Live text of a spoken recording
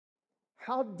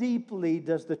How deeply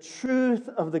does the truth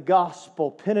of the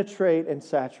gospel penetrate and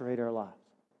saturate our lives?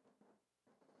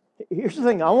 Here's the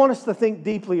thing. I want us to think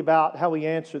deeply about how we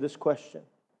answer this question.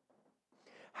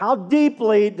 How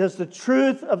deeply does the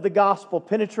truth of the gospel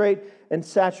penetrate and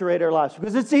saturate our lives?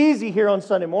 Because it's easy here on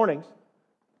Sunday mornings.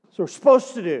 So we're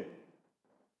supposed to do.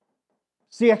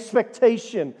 It's the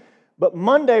expectation. But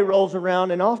Monday rolls around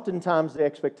and oftentimes the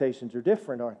expectations are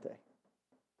different, aren't they?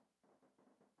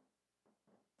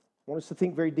 I want us to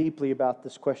think very deeply about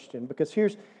this question, because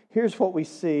here's what we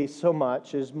see so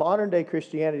much is modern day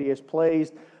Christianity is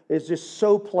just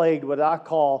so plagued with what I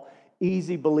call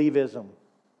easy believism.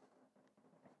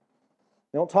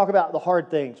 We don't talk about the hard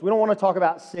things. We don't want to talk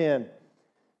about sin.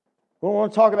 We don't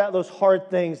want to talk about those hard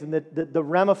things and the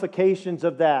ramifications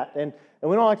of that. And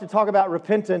we don't like to talk about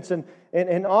repentance.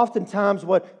 And oftentimes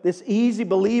what this easy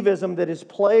believism that is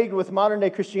plagued with modern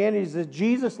day Christianity is that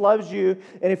Jesus loves you.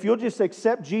 And if you'll just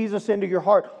accept Jesus into your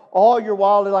heart, all your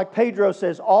wildest, like Pedro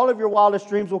says, all of your wildest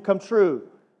dreams will come true.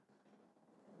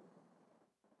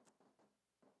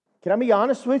 Can I be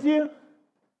honest with you?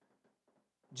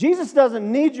 Jesus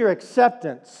doesn't need your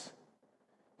acceptance.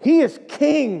 He is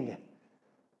King.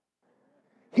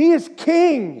 He is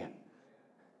King.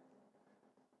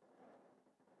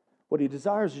 What He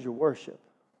desires is your worship.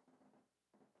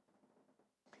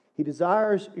 He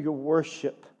desires your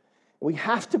worship. We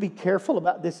have to be careful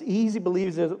about this easy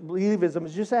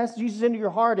believism. Just ask Jesus into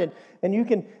your heart and you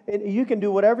can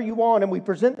do whatever you want. And we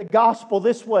present the gospel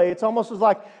this way. It's almost as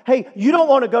like, hey, you don't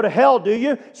want to go to hell, do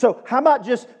you? So how about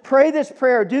just pray this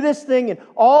prayer, do this thing, and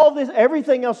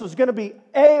everything else is going to be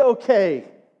A-okay.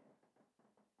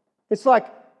 It's like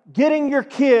getting your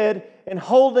kid and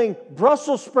holding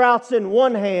Brussels sprouts in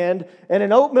one hand and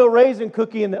an oatmeal raisin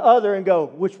cookie in the other and go,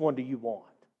 which one do you want?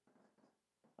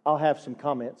 I'll have some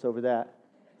comments over that,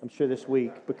 I'm sure, this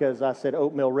week, because I said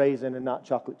oatmeal raisin and not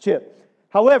chocolate chip.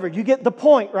 However, you get the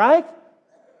point, right?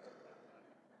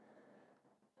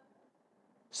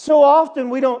 So often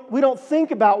we don't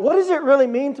think about, what does it really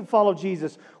mean to follow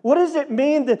Jesus? What does it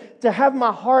mean to have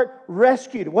my heart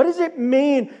rescued? What does it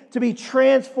mean to be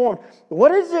transformed? What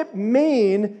does it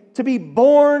mean to be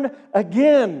born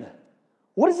again?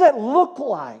 What does that look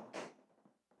like?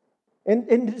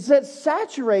 And does that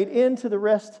saturate into the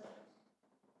rest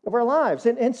of our lives?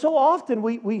 And so often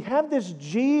we have this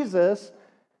Jesus,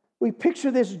 we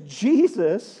picture this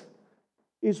Jesus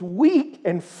is weak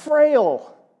and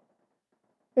frail,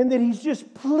 and that He's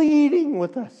just pleading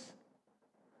with us.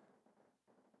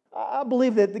 I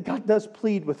believe that God does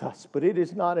plead with us, but it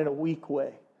is not in a weak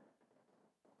way.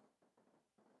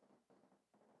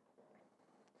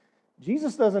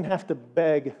 Jesus doesn't have to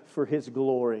beg for His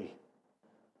glory.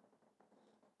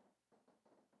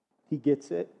 He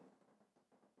gets it.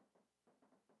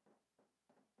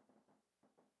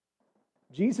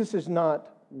 Jesus is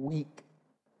not weak.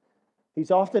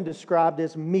 He's often described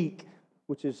as meek,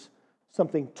 which is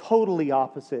something totally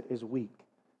opposite is weak.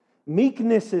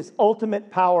 Meekness is ultimate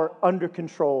power under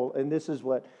control, and this is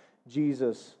what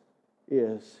Jesus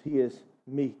is. He is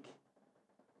meek.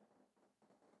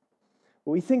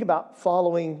 When we think about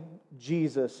following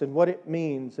Jesus and what it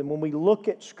means, and when we look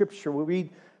at Scripture, we read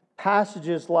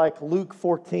passages like Luke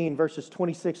 14, verses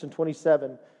 26 and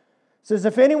 27. It says,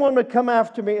 if anyone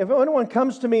comes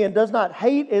to me and does not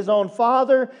hate his own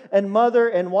father and mother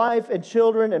and wife and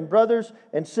children and brothers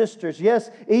and sisters, yes,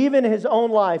 even his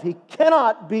own life, he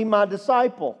cannot be my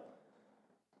disciple.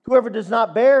 Whoever does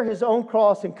not bear his own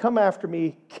cross and come after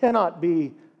me cannot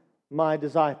be my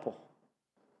disciple.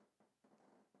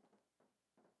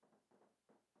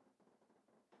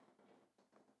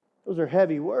 Those are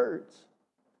heavy words.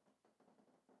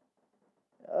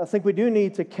 I think we do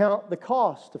need to count the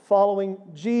cost of following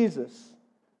Jesus.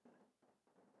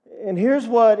 And here's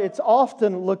what it's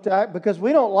often looked at, because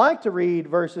we don't like to read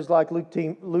verses like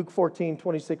Luke 14,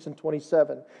 26 and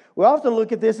 27. We often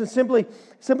look at this as simply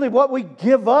what we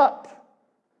give up.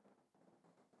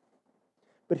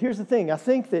 But here's the thing. I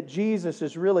think that Jesus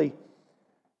is really,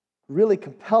 really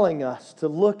compelling us to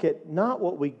look at not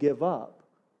what we give up,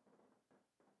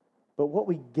 but what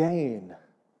we gain.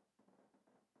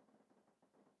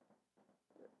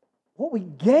 What we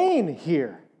gain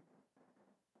here.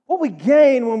 What we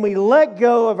gain when we let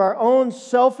go of our own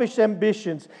selfish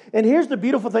ambitions. And here's the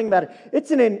beautiful thing about it.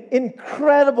 It's an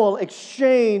incredible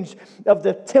exchange of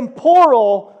the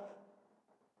temporal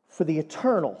for the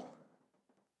eternal.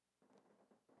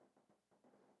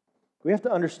 We have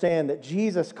to understand that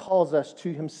Jesus calls us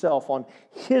to Himself on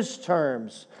His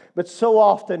terms. But so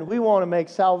often we want to make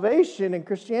salvation and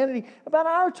Christianity about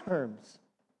our terms.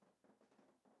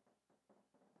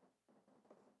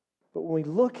 But when we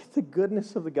look at the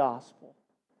goodness of the gospel,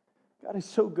 God is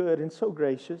so good and so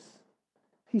gracious.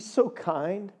 He's so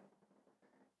kind.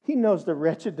 He knows the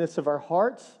wretchedness of our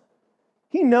hearts.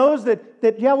 He knows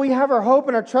that yeah, we have our hope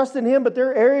and our trust in Him, but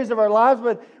there are areas of our lives,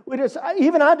 but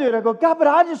even I do it. I go, God, but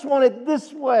I just want it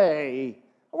this way.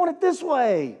 I want it this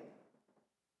way.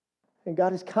 And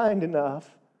God is kind enough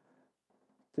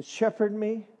to shepherd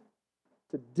me,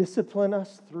 to discipline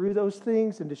us through those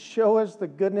things, and to show us the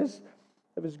goodness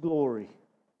of His glory.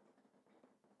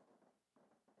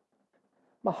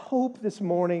 My hope this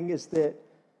morning is that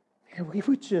we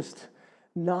would just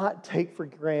not take for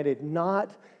granted,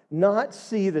 not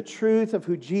see the truth of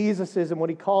who Jesus is and what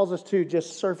He calls us to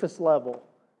just surface level.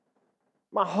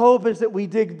 My hope is that we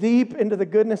dig deep into the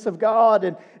goodness of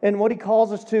God and what He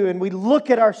calls us to, and we look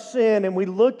at our sin and we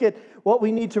look at what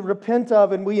we need to repent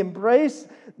of, and we embrace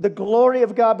the glory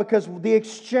of God, because the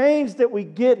exchange that we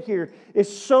get here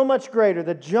is so much greater.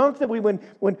 The junk that when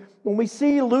we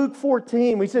see Luke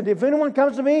 14, we said, if anyone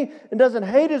comes to me and doesn't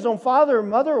hate his own father or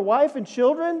mother or wife and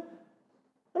children,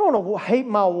 I don't want to hate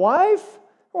my wife.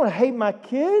 I want to hate my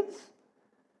kids.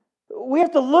 We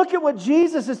have to look at what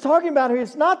Jesus is talking about here.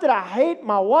 It's not that I hate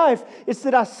my wife. It's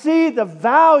that I see the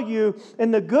value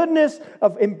and the goodness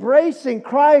of embracing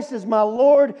Christ as my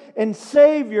Lord and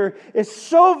Savior is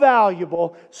so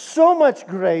valuable, so much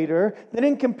greater, that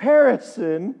in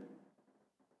comparison,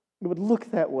 it would look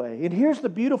that way. And here's the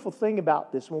beautiful thing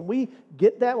about this. When we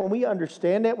get that, when we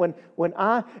understand that, when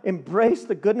I embrace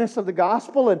the goodness of the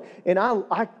gospel and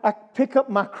I pick up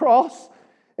my cross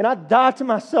and I die to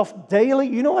myself daily,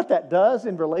 you know what that does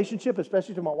in relationship,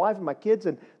 especially to my wife and my kids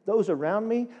and those around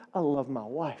me? I love my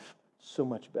wife so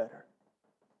much better.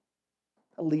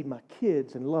 I lead my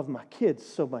kids and love my kids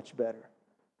so much better.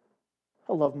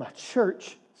 I love my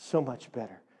church so much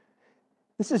better.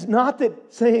 This is not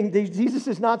that saying, Jesus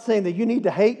is not saying that you need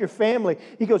to hate your family.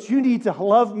 He goes, you need to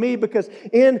love me, because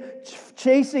in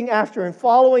chasing after and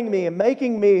following me and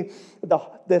making me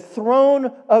the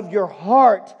throne of your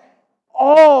heart,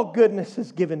 all goodness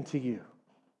is given to you.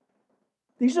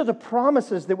 These are the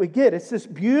promises that we get. It's this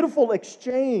beautiful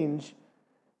exchange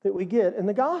that we get in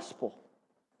the gospel.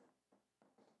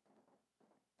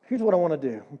 Here's what I want to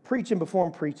do. I'm preaching before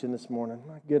I'm preaching this morning.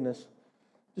 My goodness.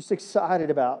 Just excited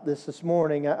about this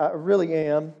morning. I really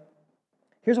am.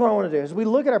 Here's what I want to do. As we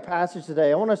look at our passage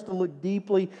today, I want us to look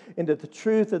deeply into the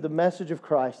truth of the message of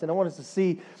Christ. And I want us to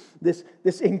see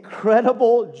this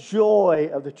incredible joy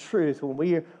of the truth when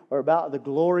we are about the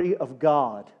glory of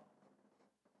God.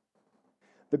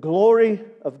 The glory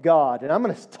of God. And I'm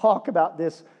going to talk about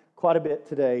this quite a bit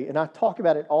today. And I talk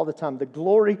about it all the time. The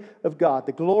glory of God.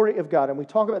 The glory of God. And we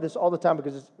talk about this all the time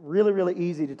because it's really, really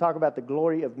easy to talk about the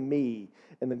glory of me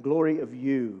and the glory of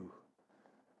you,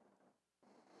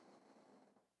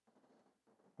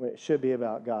 when it should be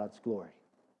about God's glory.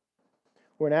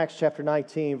 We're in Acts chapter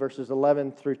 19, verses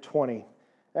 11 through 20.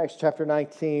 Acts chapter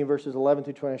 19, verses 11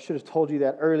 through 20. I should have told you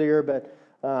that earlier, but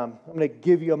I'm going to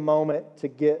give you a moment to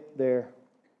get there.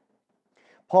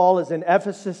 Paul is in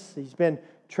Ephesus. He's been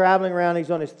traveling around.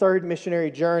 He's on his third missionary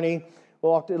journey. We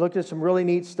looked at some really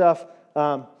neat stuff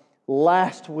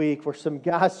last week, where some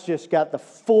guys just got the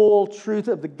full truth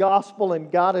of the gospel,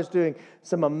 and God is doing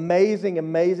some amazing,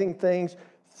 amazing things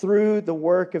through the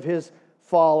work of His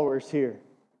followers here.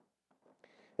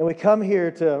 And we come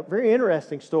here to a very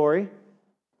interesting story,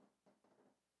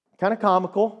 kind of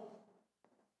comical.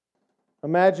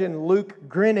 Imagine Luke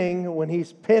grinning when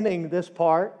he's penning this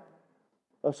part.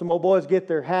 Some old boys get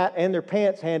their hat and their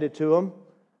pants handed to them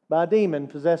by a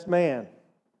demon-possessed man.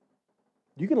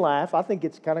 You can laugh. I think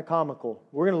it's kind of comical.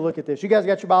 We're going to look at this. You guys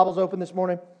got your Bibles open this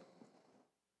morning?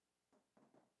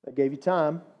 I gave you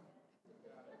time.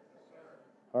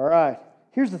 All right.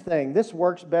 Here's the thing. This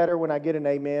works better when I get an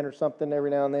amen or something every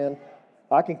now and then.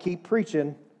 I can keep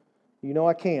preaching. You know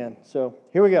I can. So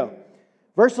here we go.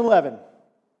 Verse 11.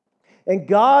 And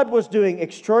God was doing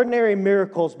extraordinary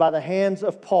miracles by the hands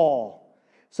of Paul,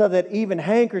 so that even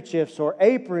handkerchiefs or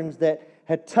aprons that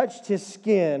had touched his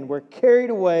skin were carried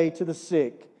away to the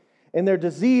sick, and their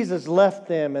diseases left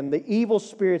them, and the evil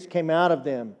spirits came out of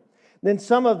them. Then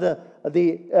some of the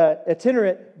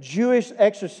itinerant Jewish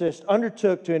exorcists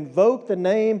undertook to invoke the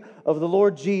name of the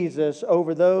Lord Jesus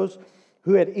over those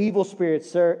who had evil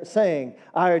spirits, saying,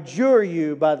 I adjure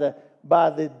you by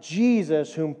the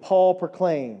Jesus whom Paul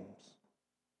proclaims.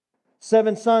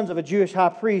 7 sons of a Jewish high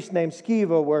priest named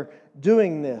Sceva were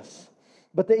doing this.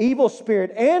 But the evil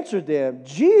spirit answered them,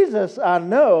 Jesus I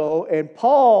know, and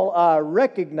Paul I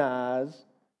recognize,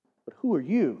 but who are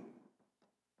you?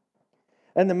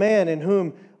 And the man in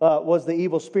whom was the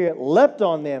evil spirit leapt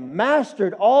on them,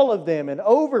 mastered all of them, and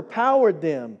overpowered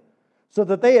them, so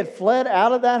that they had fled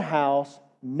out of that house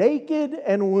naked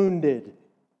and wounded.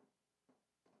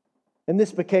 And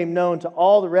this became known to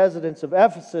all the residents of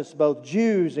Ephesus, both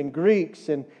Jews and Greeks,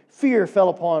 and fear fell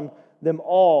upon them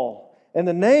all. And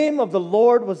the name of the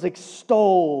Lord was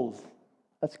extolled.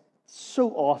 That's so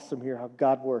awesome here how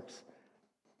God works.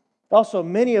 Also,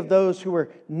 many of those who were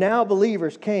now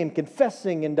believers came,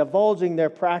 confessing and divulging their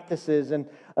practices. And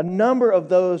a number of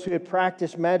those who had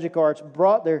practiced magic arts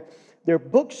brought their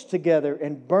books together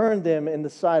and burned them in the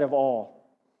sight of all.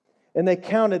 And they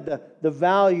counted the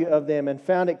value of them and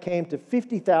found it came to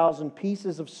 50,000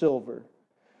 pieces of silver.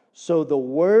 So the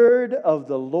word of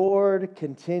the Lord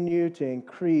continued to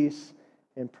increase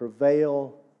and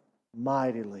prevail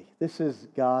mightily. This is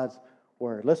God's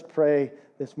word. Let's pray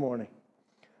this morning.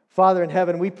 Father in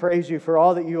heaven, we praise you for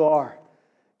all that you are.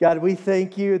 God, we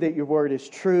thank you that your word is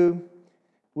true.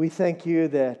 We thank you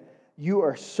that you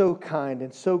are so kind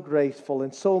and so graceful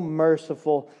and so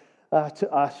merciful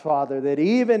to us, Father, that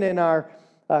even in our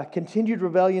continued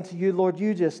rebellion to you, Lord,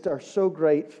 you just are so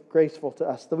graceful to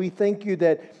us. That we thank you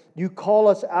that you call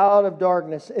us out of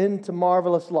darkness into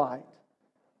marvelous light.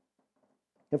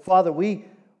 And Father, we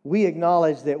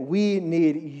acknowledge that we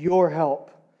need your help.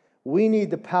 We need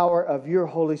the power of your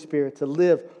Holy Spirit to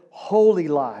live holy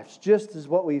lives, just as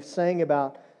what we've sang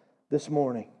about this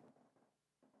morning.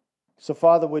 So,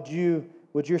 Father, would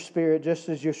your Spirit, just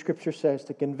as your Scripture says,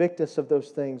 to convict us of those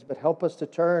things, but help us to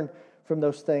turn from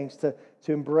those things, to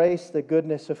embrace the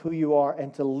goodness of who you are,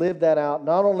 and to live that out,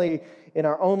 not only in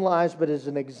our own lives, but as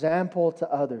an example to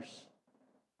others.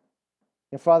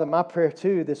 And Father, my prayer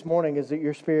too this morning is that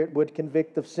your Spirit would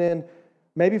convict of sin,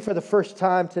 maybe for the first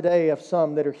time today, of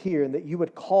some that are here, and that you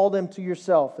would call them to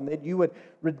yourself, and that you would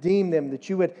redeem them, that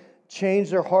you would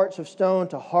change their hearts of stone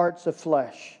to hearts of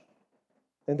flesh,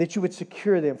 and that you would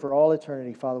secure them for all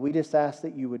eternity, Father. We just ask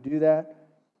that you would do that,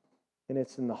 and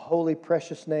it's in the holy,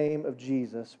 precious name of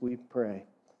Jesus we pray.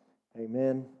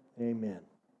 Amen. Amen.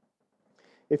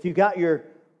 If you got your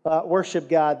worship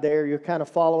guide there, you're kind of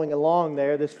following along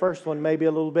there. This first one may be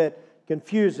a little bit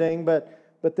confusing, but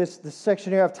this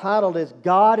section here I've titled is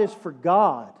God is for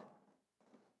God.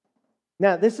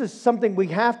 Now, this is something we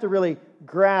have to really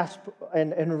grasp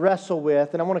and wrestle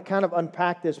with, and I want to kind of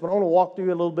unpack this, but I want to walk through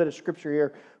a little bit of Scripture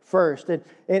here first. And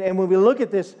when we look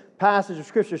at this passage of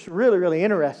Scripture, it's really, really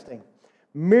interesting.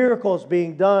 Miracles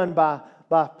being done by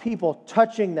people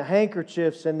touching the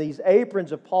handkerchiefs and these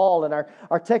aprons of Paul, and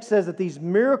our text says that these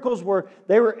miracles were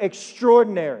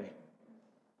extraordinary.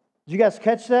 Did you guys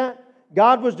catch that?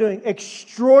 God was doing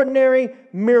extraordinary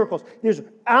miracles. It was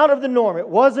out of the norm. It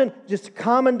wasn't just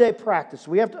common day practice.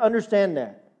 We have to understand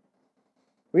that.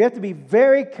 We have to be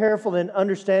very careful in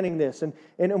understanding this. And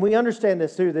we understand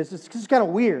this too. This is kind of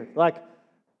weird. Like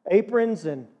aprons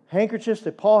and handkerchiefs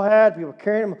that Paul had, people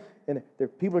carrying them, and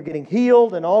people are getting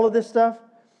healed and all of this stuff.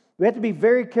 We have to be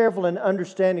very careful in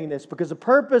understanding this, because the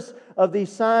purpose of these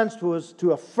signs was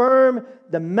to affirm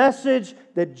the message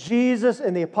that Jesus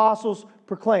and the apostles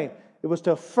proclaimed. It was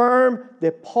to affirm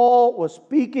that Paul was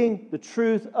speaking the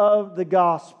truth of the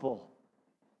gospel.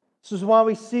 This is why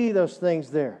we see those things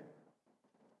there.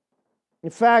 In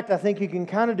fact, I think you can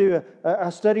kind of do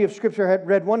a study of Scripture. I had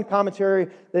read one commentary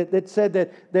that said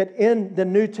that in the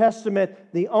New Testament,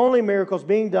 the only miracles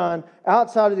being done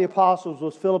outside of the apostles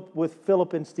was with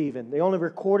Philip and Stephen. They only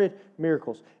recorded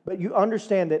miracles. But you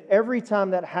understand that every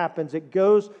time that happens, it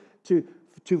goes to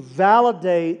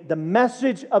validate the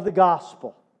message of the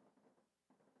gospel.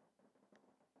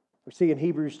 We see in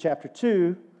Hebrews chapter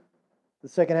 2, the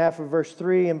second half of verse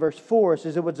 3 and verse 4, it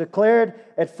says, "It was declared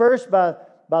at first by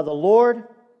the Lord,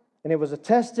 and it was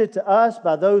attested to us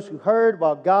by those who heard,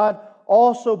 while God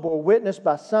also bore witness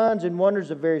by signs and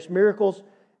wonders of various miracles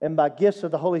and by gifts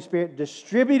of the Holy Spirit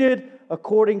distributed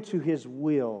according to His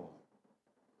will."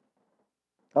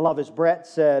 I love, as Brett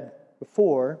said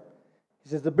before, he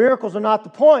says, the miracles are not the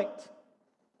point.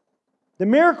 The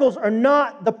miracles are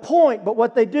not the point, but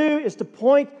what they do is to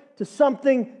point to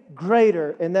something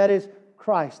greater, and that is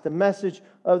Christ, the message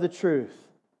of the truth.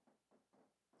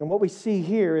 And what we see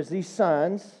here is these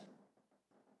signs,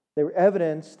 they were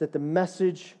evidence that the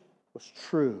message was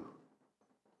true.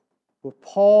 What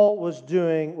Paul was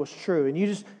doing was true. And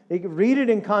you can read it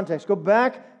in context. Go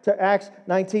back to Acts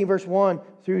 19, verse 1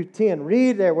 through 10.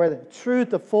 Read there where the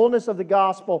truth, the fullness of the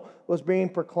gospel was being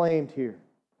proclaimed here.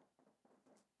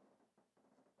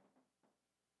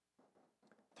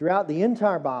 Throughout the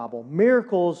entire Bible,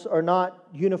 miracles are not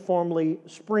uniformly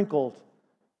sprinkled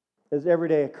as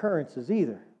everyday occurrences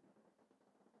either.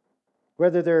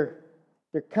 Whether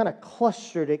they're kind of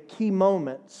clustered at key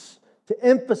moments to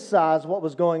emphasize what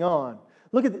was going on.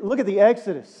 Look at the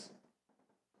Exodus.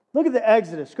 Look at the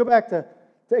Exodus. Go back to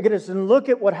Take us and look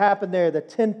at what happened there, the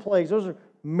 10 plagues. Those are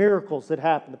miracles that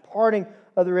happened. The parting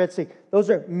of the Red Sea. Those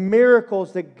are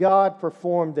miracles that God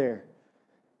performed there.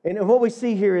 And what we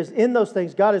see here is in those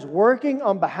things, God is working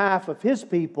on behalf of His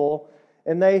people,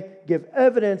 and they give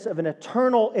evidence of an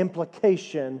eternal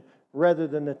implication rather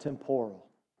than the temporal.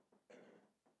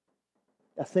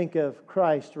 I think of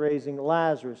Christ raising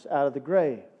Lazarus out of the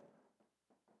grave.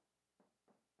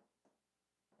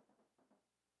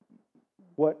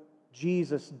 What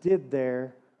Jesus did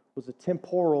there was a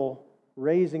temporal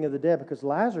raising of the dead because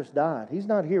Lazarus died. He's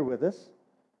not here with us.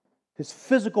 His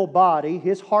physical body,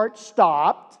 his heart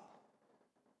stopped.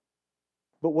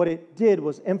 But what it did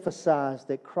was emphasize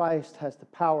that Christ has the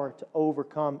power to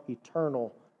overcome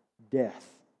eternal death.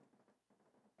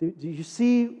 Do you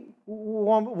see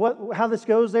how this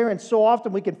goes there? And so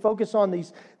often we can focus on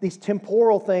these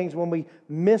temporal things when we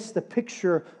miss the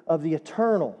picture of the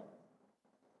eternal.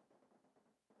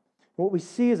 What we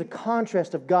see is a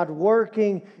contrast of God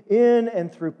working in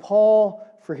and through Paul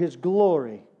for His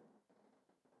glory.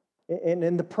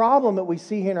 And the problem that we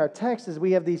see here in our text is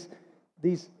we have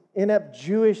these inept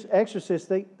Jewish exorcists.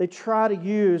 They try to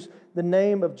use the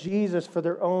name of Jesus for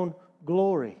their own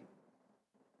glory.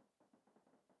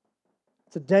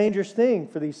 It's a dangerous thing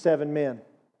for these 7 men.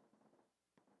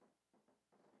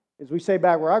 As we say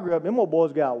back where I grew up, them old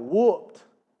boys got whooped.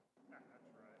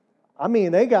 I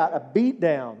mean, they got a beat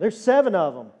down. There's 7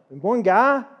 of them. And one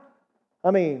guy,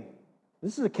 I mean,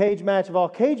 this is a cage match of all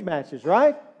cage matches,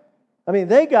 right? I mean,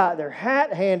 they got their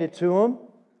hat handed to them,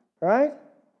 right?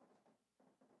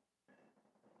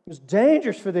 It was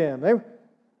dangerous for them.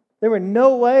 They were in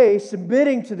no way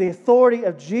submitting to the authority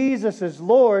of Jesus as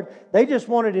Lord. They just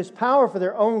wanted His power for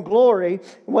their own glory.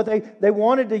 And what they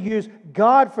wanted to use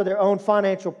God for their own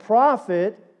financial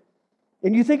profit.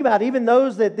 And you think about even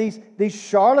those that these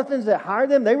charlatans that hired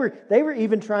them, they were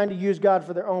even trying to use God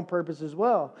for their own purpose as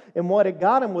well. And what it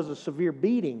got them was a severe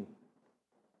beating.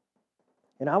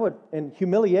 And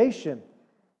humiliation.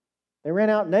 They ran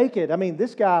out naked. I mean,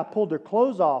 this guy pulled their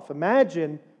clothes off.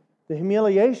 Imagine the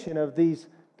humiliation of these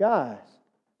guys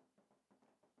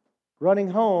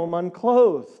running home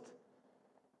unclothed.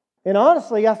 And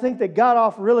honestly, I think they got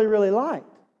off really, really light.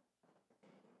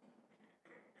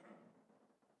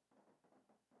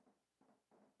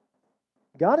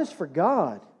 God is for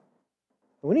God.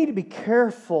 We need to be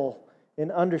careful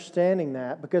in understanding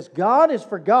that because God is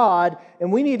for God,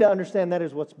 and we need to understand that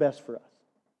is what's best for us.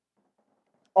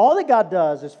 All that God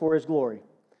does is for His glory.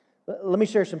 Let me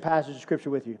share some passages of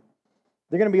Scripture with you.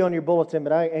 They're going to be on your bulletin,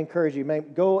 but I encourage you,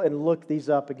 go and look these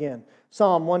up again.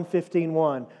 Psalm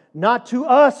 115:1. Not to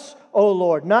us, O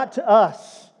Lord, not to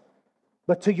us,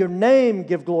 but to your name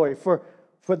give glory, for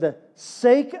the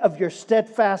sake of your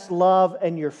steadfast love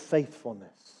and your faithfulness.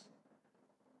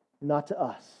 Not to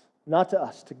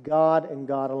us, to God and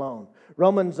God alone.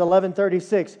 Romans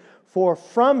 11:36. For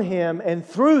from Him and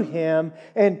through Him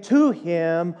and to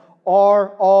Him are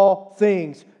all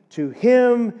things. To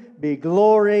Him be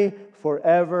glory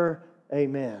forever.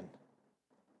 Amen.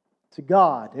 To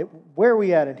God. Where are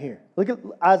we at in here? Look at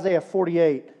Isaiah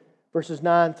 48, verses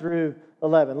 9 through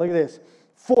 11. Look at this.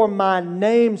 For my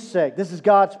name's sake. This is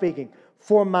God speaking.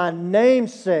 For my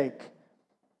name's sake.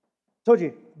 I told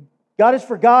you, God is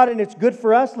for God and it's good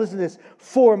for us. Listen to this.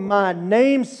 For my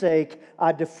name's sake,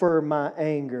 I defer my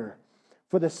anger.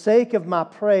 For the sake of my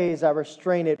praise, I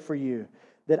restrain it for you,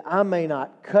 that I may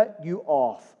not cut you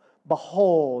off.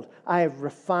 Behold, I have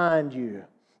refined you.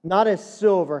 Not as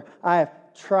silver, I have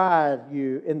tried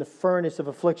you in the furnace of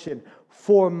affliction.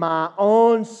 For my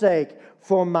own sake,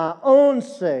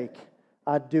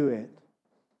 I do it.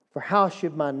 For how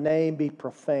should my name be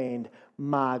profaned?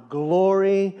 My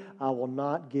glory I will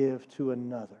not give to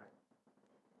another.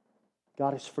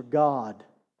 God is for God.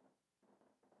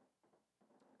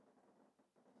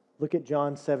 Look at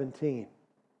John 17.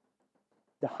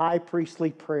 The high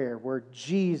priestly prayer where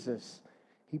Jesus,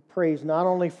 He prays not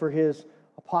only for His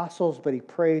apostles, but He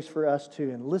prays for us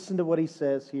too. And listen to what He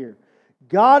says here.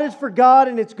 God is for God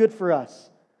and it's good for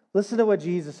us. Listen to what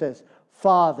Jesus says.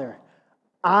 Father,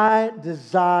 I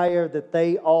desire that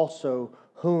they also,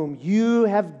 whom you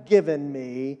have given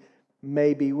me,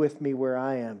 may be with me where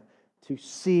I am, to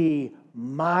see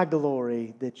my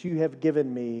glory that you have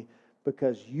given me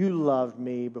because you loved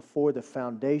me before the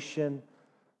foundation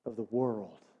of the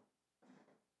world.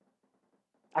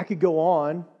 I could go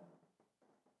on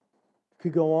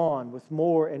with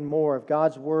more and more of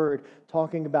God's Word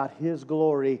talking about His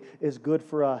glory is good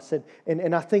for us.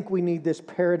 And I think we need this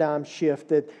paradigm shift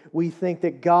that we think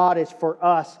that God is for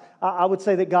us. I would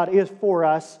say that God is for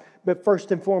us, but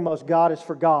first and foremost, God is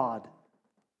for God.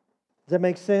 Does that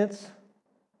make sense?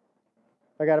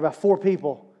 I got about 4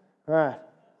 people. All right.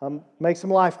 Make some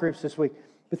life groups this week.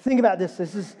 But think about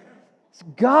this.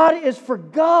 God is for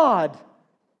God.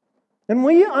 And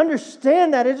we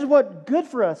understand that. It is what's good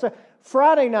for us.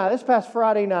 Friday night, this past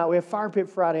Friday night, we have Fire Pit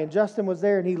Friday, and Justin was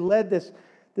there, and he led this.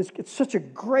 It's such a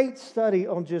great study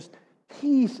on just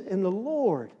peace in the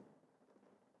Lord.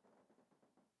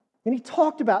 And he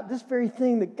talked about this very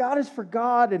thing, that God is for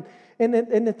God, and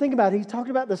to think about it, he talked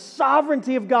about the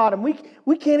sovereignty of God, and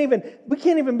we can't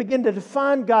even begin to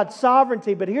define God's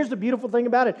sovereignty. But here's the beautiful thing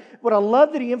about it. What I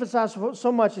love that he emphasized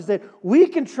so much is that we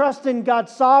can trust in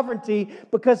God's sovereignty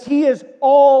because He is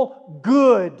all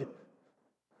good.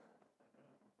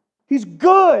 He's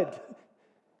good.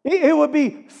 It would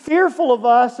be fearful of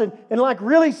us and like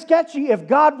really sketchy if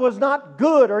God was not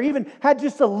good or even had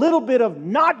just a little bit of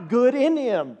not good in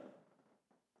Him.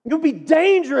 It would be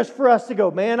dangerous for us to go,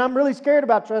 man, I'm really scared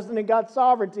about trusting in God's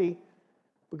sovereignty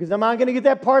because am I going to get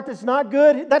that part that's not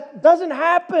good? That doesn't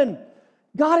happen.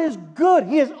 God is good.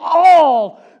 He is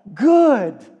all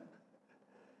good.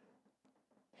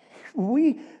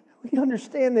 We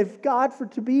understand that if God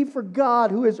to be for God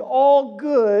who is all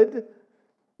good,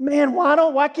 man,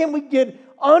 why can't we get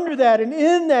under that and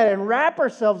in that and wrap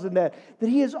ourselves in that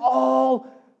He is all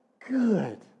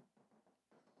good.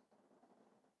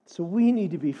 So we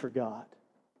need to be for God.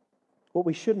 What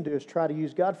we shouldn't do is try to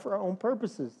use God for our own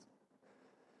purposes.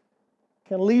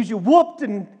 Kind of leaves you whooped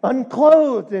and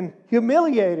unclothed and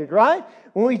humiliated, right?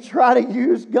 When we try to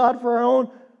use God for our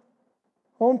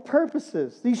own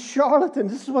purposes. These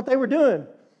charlatans, this is what they were doing.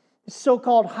 This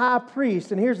so-called high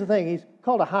priest, and here's the thing, he's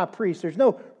called a high priest. There's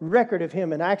no record of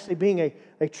him in actually being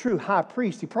a true high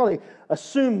priest. He probably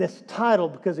assumed this title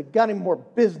because it got him more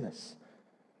business.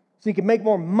 So he could make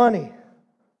more money.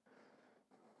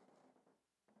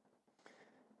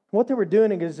 What they were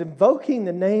doing is invoking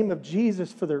the name of Jesus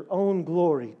for their own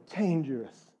glory.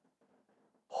 Dangerous.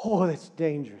 Oh, that's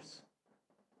dangerous.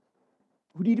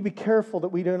 We need to be careful that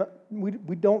we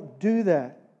don't do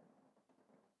that.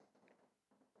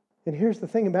 And here's the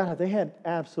thing about it. They had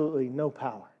absolutely no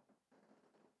power.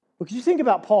 Because you think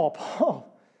about Paul.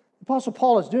 The Apostle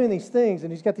Paul is doing these things,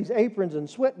 and he's got these aprons and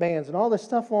sweatbands and all this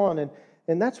stuff on,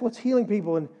 and that's what's healing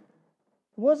people. And it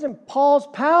wasn't Paul's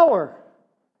power.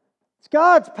 It's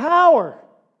God's power.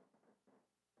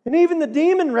 And even the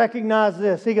demon recognized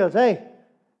this. He goes, hey,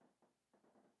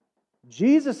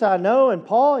 Jesus I know, and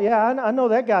Paul, yeah, I know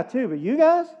that guy too, but you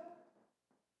guys?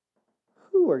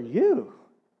 Who are you?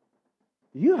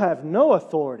 You have no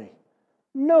authority,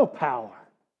 no power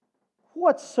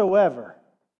whatsoever.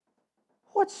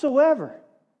 Whatsoever.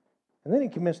 And then he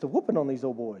commenced a whooping on these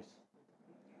old boys.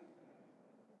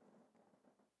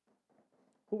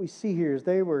 What we see here is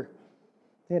they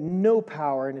had no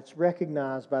power, and it's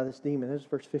recognized by this demon. This is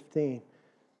verse 15.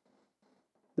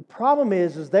 The problem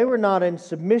is they were not in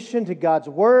submission to God's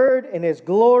word and His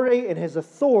glory and His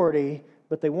authority,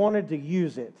 but they wanted to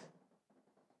use it.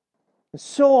 And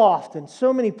so often,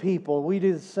 so many people, we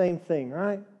do the same thing,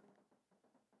 right?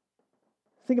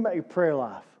 Think about your prayer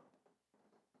life.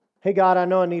 Hey, God, I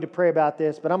know I need to pray about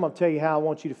this, but I'm going to tell you how I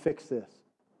want you to fix this.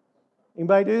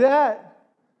 Anybody do that?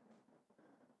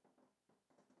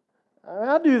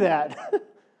 I'll do that.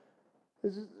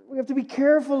 We have to be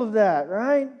careful of that,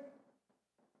 right?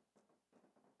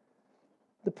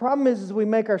 The problem is we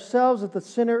make ourselves at the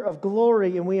center of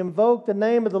glory and we invoke the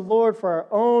name of the Lord for our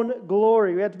own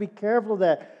glory. We have to be careful of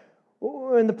that.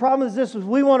 And the problem is this, is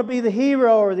we want to be the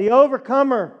hero or the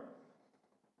overcomer.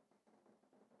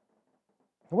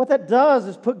 And what that does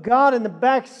is put God in the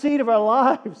back seat of our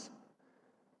lives.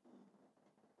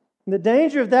 And the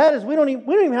danger of that is we don't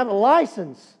even have a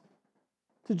license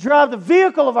to drive the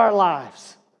vehicle of our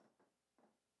lives.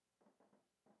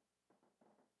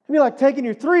 It'd be like taking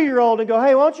your 3-year-old and go,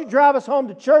 hey, why don't you drive us home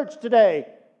to church today?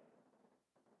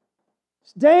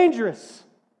 It's dangerous.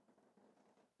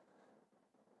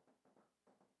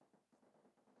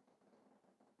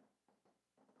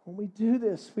 When we do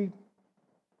this, we're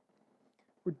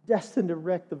destined to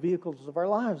wreck the vehicles of our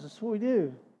lives. That's what we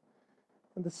do.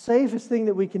 And the safest thing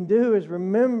that we can do is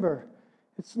remember,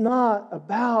 it's not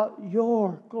about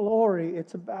your glory.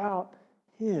 It's about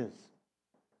His.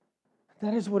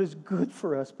 That is what is good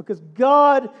for us because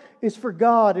God is for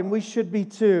God and we should be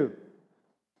too.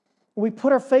 When we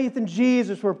put our faith in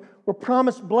Jesus, we're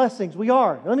promised blessings. We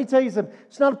are. Let me tell you something.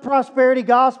 It's not a prosperity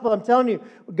gospel. I'm telling you,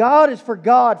 God is for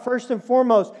God first and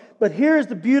foremost. But here's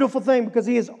the beautiful thing, because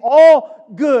He is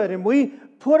all good and we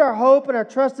put our hope and our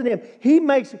trust in Him. He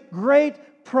makes great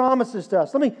promises to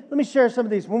us. Let me share some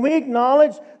of these. When we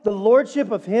acknowledge the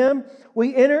lordship of Him,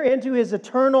 we enter into His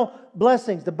eternal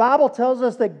blessings. The Bible tells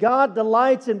us that God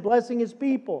delights in blessing His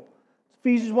people.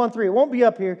 Ephesians 1:3. It won't be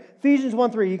up here. Ephesians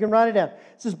 1:3. You can write it down. It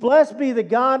says, "Blessed be the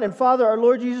God and Father, our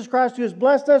Lord Jesus Christ, who has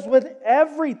blessed us with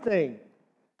everything,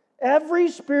 every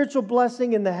spiritual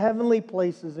blessing in the heavenly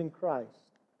places in Christ."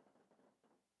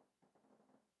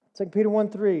 2 Peter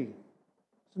 1:3.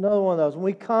 It's another one of those. When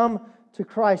we come to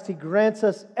Christ, He grants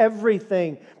us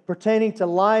everything pertaining to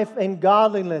life and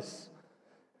godliness.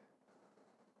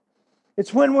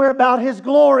 It's when we're about His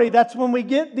glory, that's when we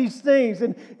get these things.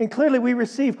 And clearly we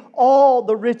receive all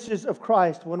the riches of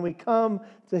Christ when we come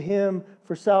to Him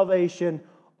for salvation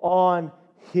on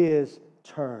His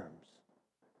terms.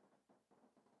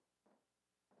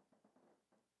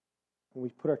 When we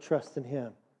put our trust in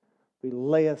Him, we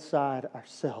lay aside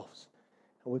ourselves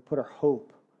and we put our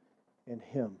hope in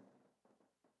Him.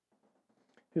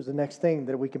 Here's the next thing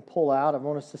that we can pull out. I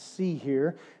want us to see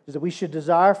here is that we should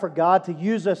desire for God to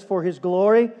use us for His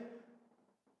glory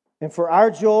and for our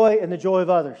joy and the joy of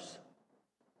others.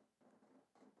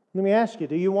 Let me ask you,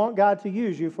 do you want God to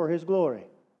use you for His glory?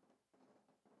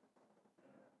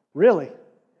 Really?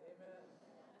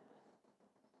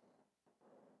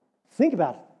 Think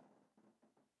about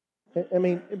it. I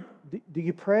mean, do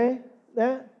you pray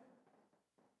that?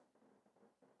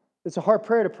 It's a hard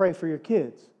prayer to pray for your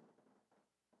kids.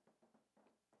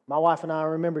 My wife and I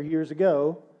remember years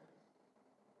ago,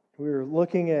 we were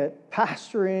looking at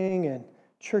pastoring and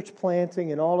church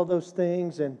planting and all of those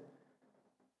things, and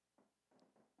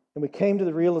we came to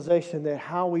the realization that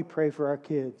how we pray for our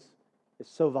kids is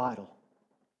so vital.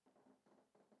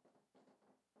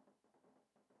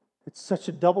 It's such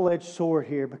a double-edged sword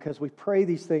here because we pray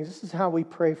these things. This is how we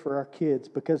pray for our kids,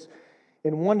 because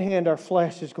in one hand our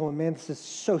flesh is going, man, this is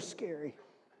so scary.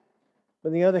 But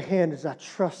on the other hand is I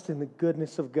trust in the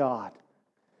goodness of God.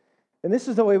 And this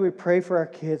is the way we pray for our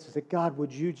kids, is that God,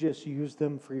 would you just use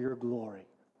them for your glory?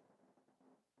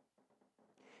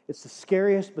 It's the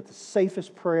scariest but the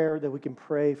safest prayer that we can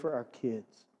pray for our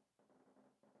kids.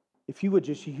 If you would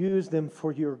just use them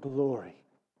for your glory.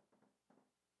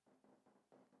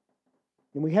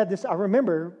 And we had this, I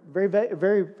remember very,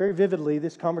 very, very vividly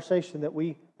this conversation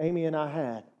that Amy and I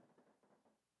had.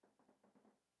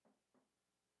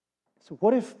 So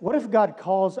what if God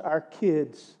calls our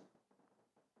kids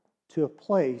to a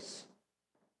place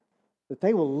that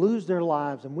they will lose their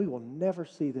lives and we will never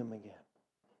see them again?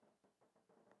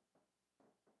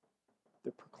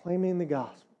 They're proclaiming the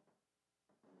gospel,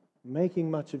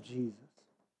 making much of Jesus.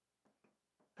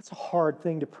 That's a hard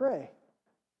thing to pray.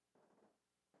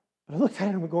 But I looked at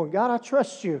him and going, God, I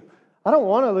trust you. I don't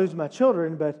want to lose my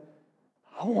children, but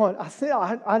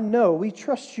I know we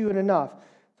trust you enough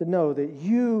to know that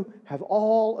you have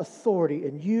all authority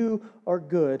and you are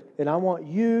good, and I want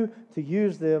you to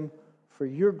use them for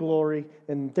your glory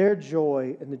and their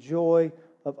joy and the joy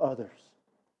of others.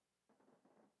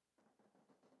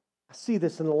 I see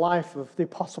this in the life of the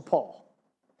Apostle Paul.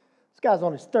 This guy's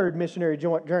on his third missionary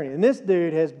journey, and this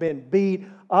dude has been beat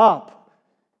up,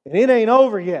 and it ain't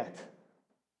over yet.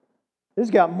 He's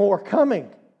got more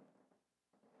coming.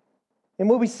 And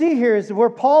what we see here is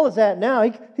where Paul is at now.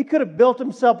 He could have built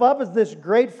himself up as this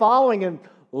great following, and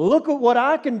look at what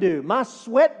I can do. My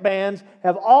sweatbands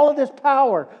have all of this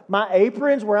power. My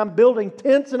aprons where I'm building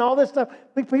tents and all this stuff.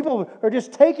 People are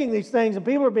just taking these things and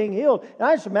people are being healed. And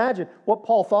I just imagine what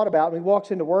Paul thought about when he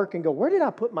walks into work and go, where did I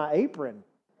put my apron?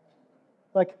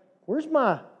 Like, where's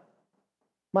my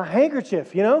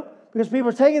handkerchief, you know? Because people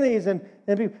are taking these and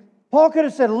people, Paul could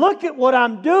have said, look at what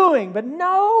I'm doing. But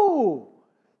no.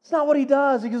 It's not what he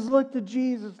does. He goes, look to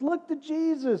Jesus. Look to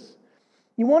Jesus.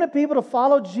 You wanted people to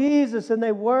follow Jesus, and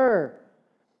they were.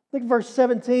 Look at verse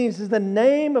 17. It says, the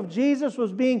name of Jesus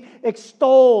was being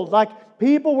extolled. Like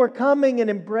people were coming and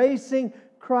embracing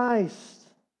Christ.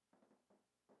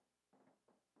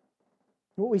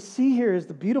 What we see here is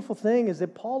the beautiful thing is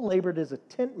that Paul labored as a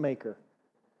tent maker.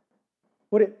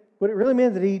 What it really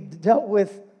meant that he dealt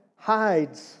with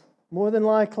hides, more than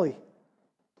likely.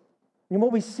 And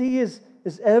what we see is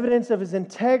evidence of his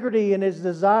integrity and his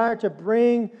desire to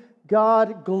bring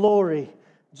God glory.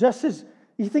 Just as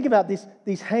you think about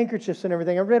these handkerchiefs and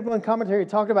everything. I read one commentary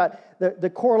talking about the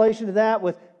correlation to that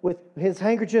with his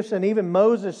handkerchiefs and even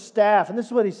Moses' staff. And this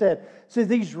is what he said. He says,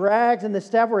 these rags and the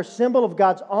staff were a symbol of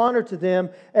God's honor to them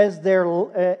as their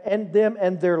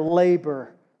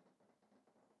labor.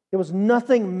 There was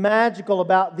nothing magical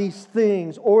about these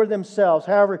things or themselves.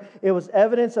 However, it was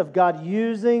evidence of God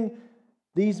using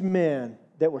these men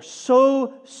that were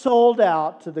so sold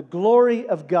out to the glory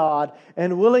of God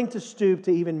and willing to stoop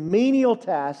to even menial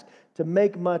tasks to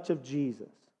make much of Jesus.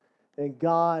 And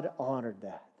God honored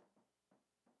that.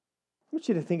 I want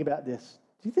you to think about this.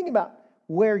 Do you think about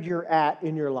where you're at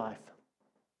in your life?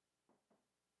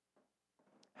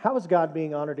 How is God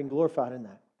being honored and glorified in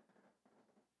that?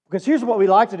 Because here's what we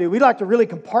like to do. We like to really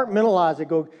compartmentalize it.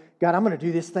 Go, God, I'm going to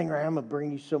do this thing right. I'm going to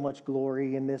bring you so much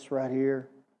glory in this right here.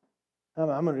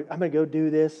 I'm going to go do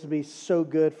this. It'll be so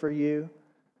good for you.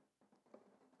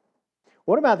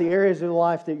 What about the areas of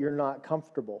life that you're not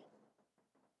comfortable?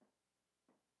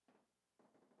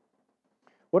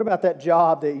 What about that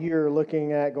job that you're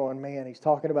looking at going, man, he's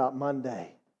talking about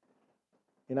Monday,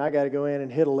 and I got to go in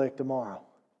and hit a lick tomorrow.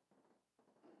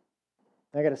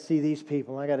 I got to see these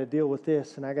people, and I got to deal with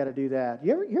this, and I got to do that.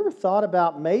 You ever thought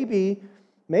about maybe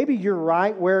you're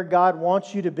right where God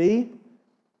wants you to be,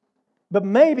 but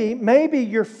maybe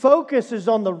your focus is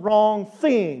on the wrong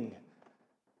thing.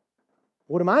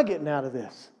 What am I getting out of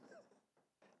this?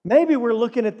 Maybe you're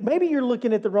looking at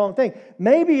the wrong thing.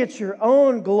 Maybe it's your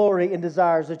own glory and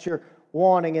desires that you're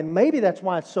wanting, and maybe that's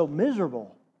why it's so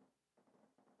miserable.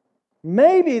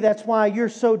 Maybe that's why you're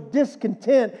so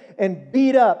discontent and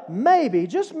beat up. Maybe,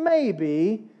 just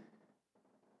maybe,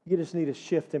 you just need a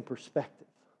shift in perspective.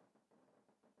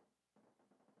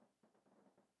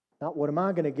 Not what am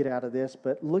I going to get out of this,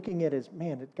 but looking at it as,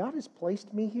 man, God has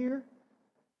placed me here,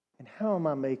 and how am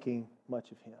I making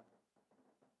much of Him?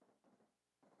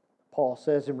 Paul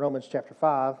says in Romans chapter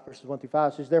 5, verses 1 through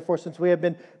 5, says, therefore, since we have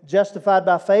been justified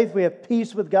by faith, we have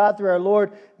peace with God through our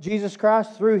Lord Jesus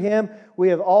Christ. Through Him, we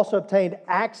have also obtained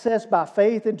access by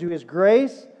faith into His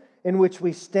grace, in which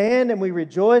we stand and we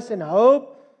rejoice in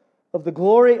hope of the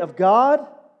glory of God.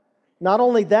 Not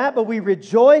only that, but we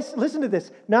rejoice, listen to this,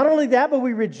 not only that, but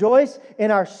we rejoice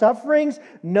in our sufferings,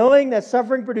 knowing that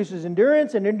suffering produces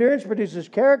endurance, and endurance produces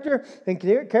character, and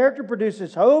character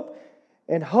produces hope.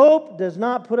 And hope does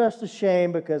not put us to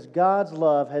shame, because God's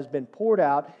love has been poured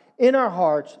out in our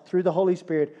hearts through the Holy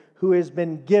Spirit who has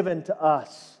been given to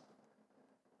us.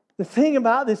 The thing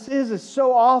about this is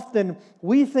so often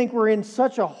we think we're in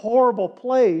such a horrible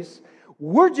place,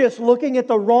 we're just looking at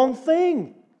the wrong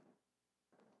thing.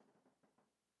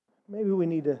 Maybe we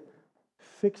need to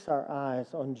fix our eyes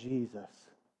on Jesus.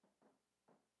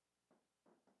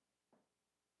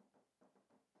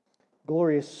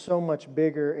 Glory is so much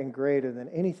bigger and greater than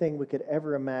anything we could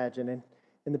ever imagine. And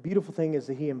the beautiful thing is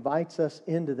that He invites us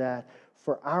into that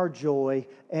for our joy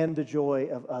and the joy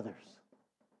of others.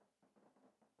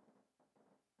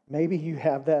 Maybe you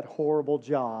have that horrible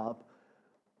job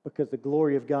because the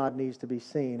glory of God needs to be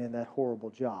seen in that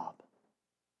horrible job.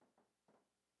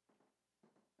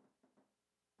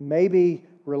 Maybe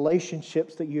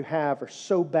relationships that you have are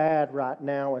so bad right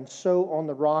now and so on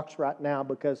the rocks right now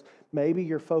because maybe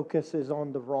your focus is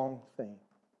on the wrong thing.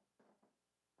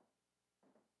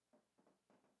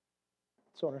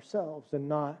 It's on ourselves and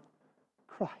not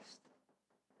Christ.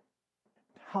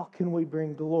 How can we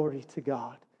bring glory to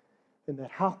God in that?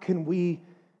 How can we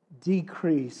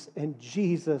decrease and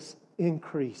Jesus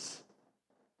increase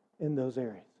in those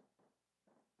areas?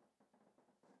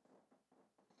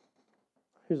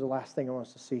 Here's the last thing I want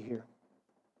us to see here.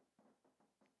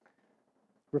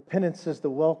 Repentance is the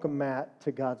welcome mat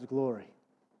to God's glory.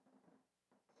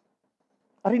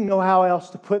 I didn't know how else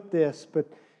to put this, but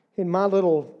in my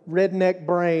little redneck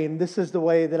brain, this is the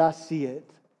way that I see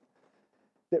it.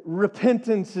 That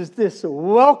repentance is this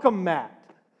welcome mat.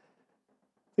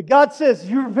 That God says,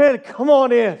 you repent, come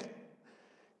on in.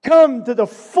 Come to the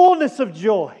fullness of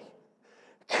joy.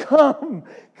 Come.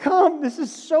 This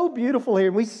is so beautiful here.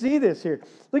 And we see this here.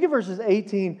 Look at verses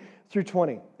 18 through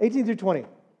 20. 18 through 20.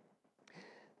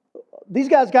 These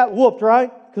guys got whooped,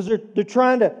 right? Because they're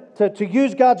trying to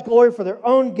use God's glory for their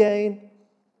own gain.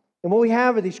 And what we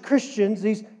have are these Christians,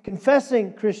 these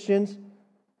confessing Christians.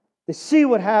 They see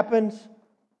what happens.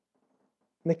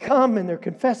 And they come and they're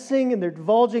confessing and they're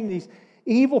divulging these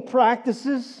evil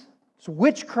practices. It's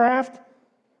witchcraft.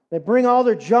 They bring all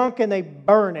their junk and they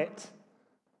burn it.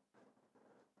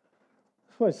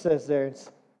 What it says there.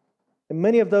 And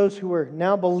many of those who were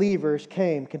now believers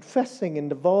came, confessing and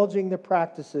divulging their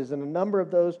practices. And a number of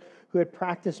those who had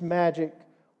practiced magic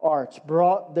arts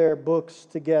brought their books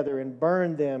together and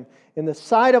burned them in the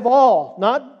sight of all,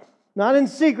 not in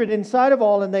secret, in sight of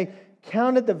all. And they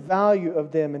counted the value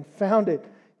of them and found it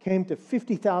came to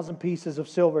 50,000 pieces of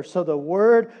silver. So the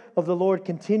word of the Lord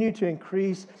continued to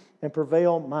increase and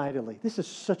prevail mightily. This is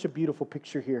such a beautiful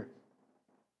picture here.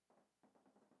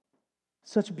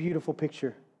 Such a beautiful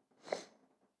picture.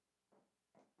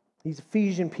 These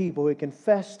Ephesian people who had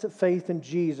confessed faith in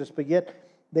Jesus, but yet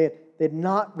they had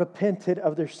not repented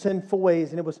of their sinful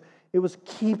ways, and it was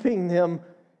keeping them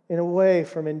in a way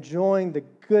from enjoying the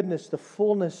goodness, the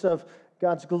fullness of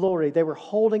God's glory. They were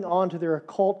holding on to their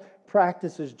occult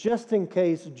practices just in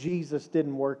case Jesus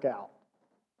didn't work out.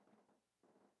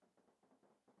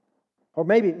 Or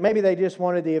maybe they just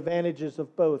wanted the advantages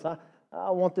of both. I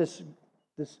want this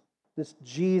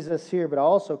Jesus here, but I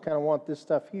also kind of want this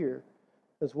stuff here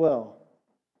as well.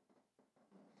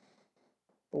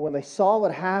 But when they saw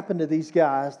what happened to these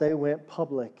guys, they went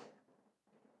public.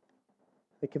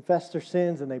 They confessed their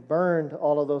sins and they burned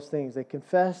all of those things. They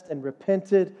confessed and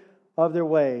repented of their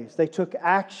ways. They took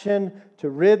action to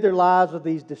rid their lives of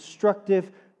these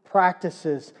destructive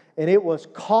practices. And it was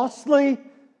costly,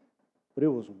 but it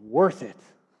was worth it.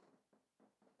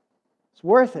 It's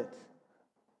worth it.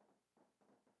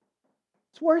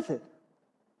 It's worth it.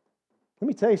 Let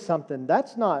me tell you something.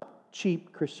 That's not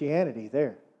cheap Christianity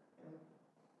there.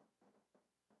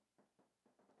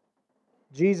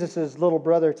 Jesus' little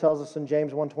brother tells us in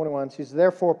James 1:21, he says,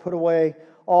 therefore put away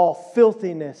all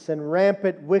filthiness and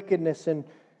rampant wickedness. And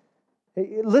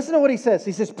listen to what he says.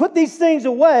 He says, put these things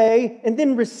away and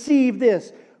then receive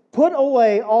this. Put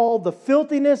away all the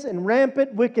filthiness and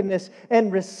rampant wickedness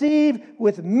and receive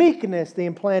with meekness the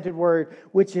implanted word,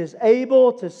 which is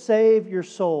able to save your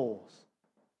souls.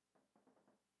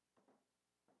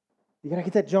 You got to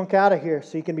get that junk out of here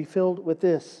so you can be filled with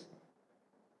this.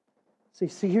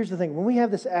 See, here's the thing. When we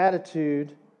have this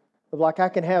attitude of like I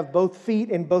can have both feet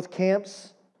in both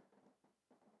camps,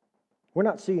 we're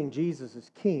not seeing Jesus as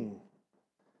king,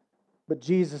 but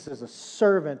Jesus as a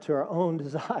servant to our own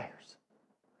desires.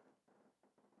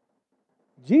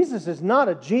 Jesus is not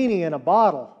a genie in a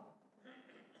bottle.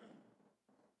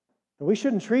 And we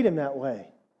shouldn't treat Him that way.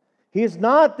 He is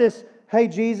not this, hey,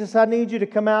 Jesus, I need you to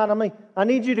come out. I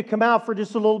need you to come out for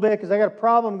just a little bit because I got a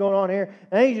problem going on here.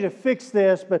 I need you to fix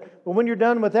this, but when you're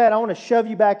done with that, I want to shove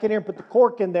you back in here and put the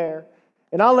cork in there,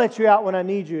 and I'll let you out when I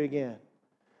need you again.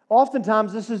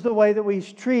 Oftentimes, this is the way that we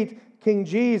treat King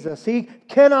Jesus. He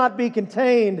cannot be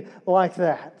contained like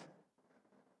that.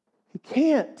 He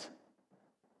can't.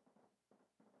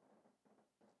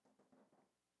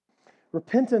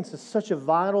 Repentance is such a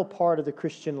vital part of the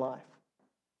Christian life.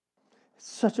 It's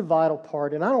such a vital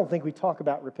part, and I don't think we talk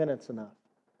about repentance enough.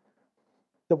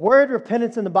 The word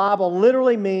repentance in the Bible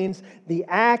literally means the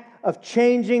act of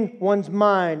changing one's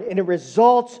mind, and it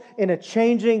results in a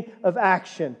changing of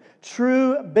action.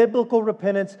 True biblical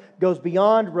repentance goes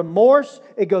beyond remorse.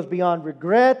 It goes beyond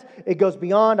regret. It goes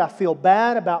beyond, I feel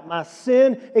bad about my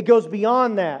sin. It goes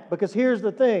beyond that. Because here's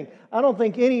the thing. I don't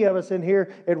think any of us in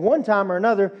here at one time or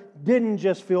another didn't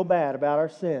just feel bad about our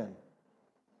sin.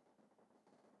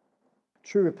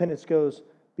 True repentance goes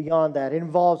beyond that. It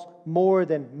involves more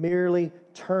than merely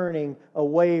turning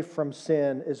away from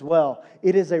sin as well.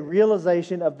 It is a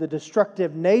realization of the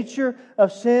destructive nature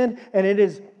of sin, and it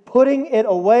is putting it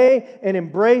away and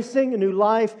embracing a new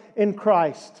life in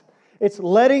Christ. It's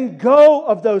letting go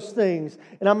of those things.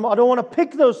 And I don't want to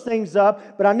pick those things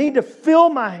up, but I need to fill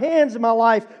my hands in my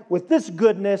life with this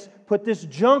goodness, put this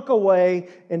junk away,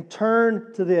 and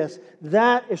turn to this.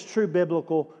 That is true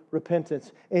biblical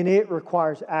repentance. And it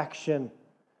requires action,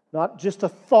 not just a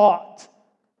thought.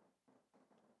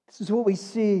 This is what we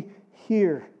see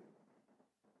here.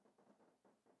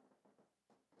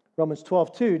 Romans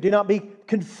 12:2. Do not be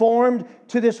conformed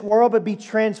to this world, but be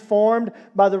transformed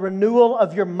by the renewal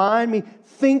of your mind.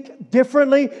 Think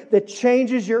differently that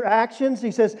changes your actions.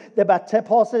 He says that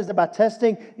Paul says that by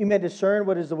testing you may discern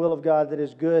what is the will of God that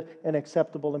is good and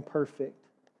acceptable and perfect.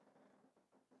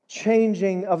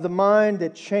 Changing of the mind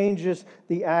that changes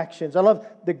the actions. I love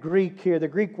the Greek here. The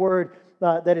Greek word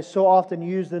that is so often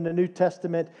used in the New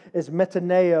Testament is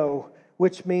metaneo,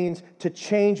 which means to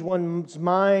change one's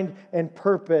mind and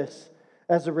purpose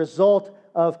as a result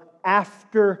of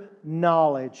after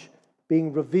knowledge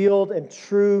being revealed in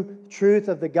truth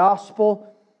of the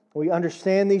gospel. We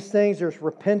understand these things. There's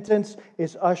repentance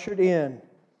is ushered in.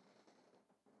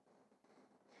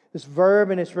 This verb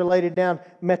and its related noun,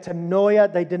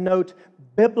 metanoia, they denote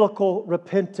biblical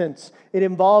repentance. It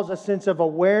involves a sense of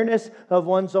awareness of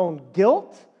one's own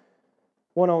guilt,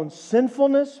 one's own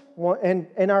sinfulness,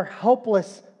 and our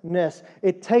helplessness.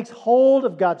 It takes hold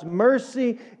of God's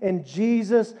mercy in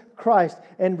Jesus Christ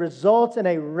and results in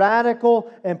a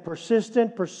radical and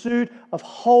persistent pursuit of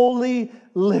holy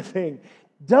living.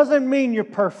 Doesn't mean you're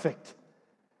perfect.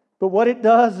 But what it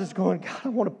does is going, God, I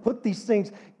want to put these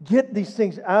things, get these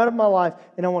things out of my life,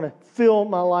 and I want to fill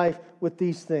my life with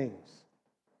these things.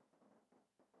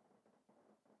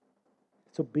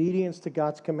 It's obedience to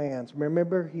God's commands.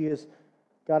 Remember,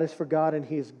 God is for God and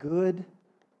He is good.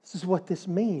 This is what this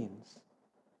means.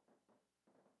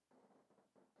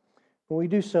 When we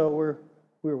do so,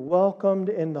 we're welcomed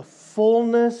in the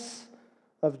fullness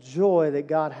of joy that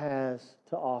God has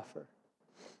to offer.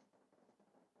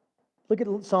 Look at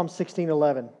Psalm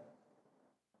 16:11.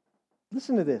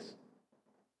 Listen to this.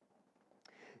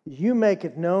 You make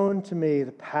it known to me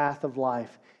the path of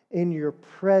life. In your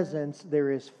presence there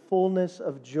is fullness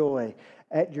of joy.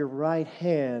 At your right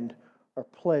hand are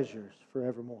pleasures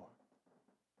forevermore.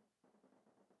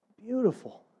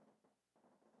 Beautiful.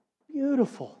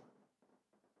 Beautiful.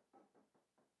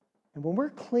 And when we're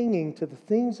clinging to the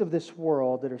things of this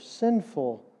world that are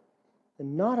sinful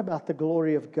and not about the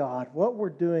glory of God, what we're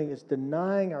doing is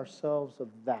denying ourselves of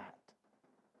that.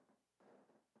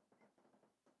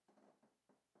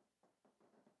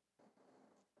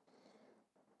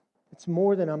 It's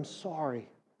more than I'm sorry.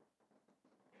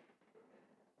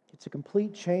 It's a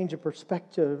complete change of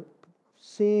perspective,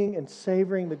 seeing and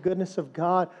savoring the goodness of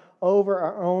God over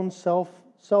our own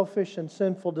selfish and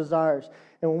sinful desires.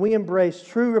 And when we embrace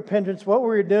true repentance, what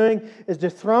we're doing is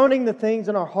dethroning the things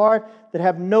in our heart that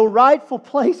have no rightful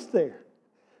place there.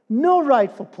 No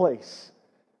rightful place.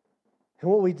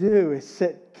 And what we do is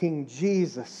set King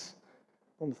Jesus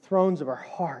on the thrones of our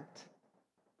heart,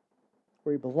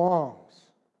 where He belongs.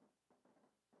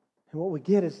 And what we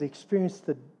get is to experience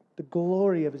the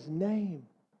glory of His name.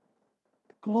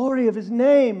 The glory of His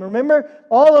name. Remember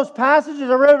all those passages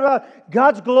I read about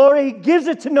God's glory? He gives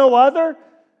it to no other.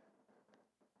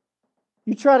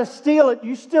 You try to steal it,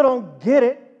 you still don't get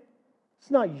it. It's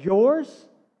not yours.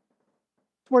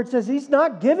 It's where it says He's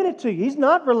not giving it to you. He's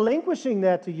not relinquishing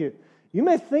that to you. We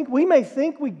may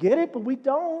think we get it, but we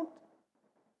don't.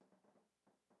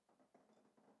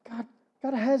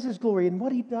 God has His glory. And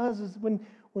what He does is when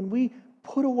we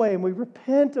put away and we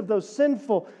repent of those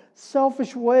sinful,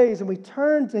 selfish ways and we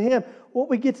turn to Him, what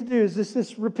we get to do is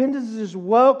this repentance is this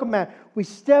welcome mat. We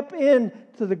step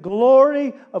into the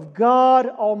glory of God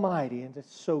Almighty, and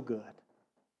it's so good.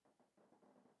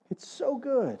 It's so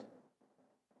good.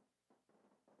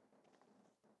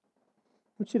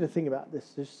 I want you to think about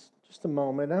this just a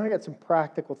moment. And I got some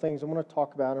practical things I want to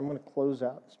talk about. I'm going to close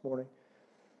out this morning.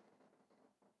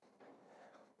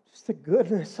 Just the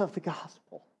goodness of the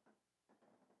gospel.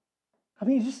 I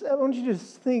want you to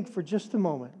just think for just a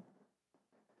moment.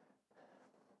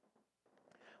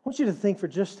 I want you to think for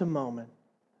just a moment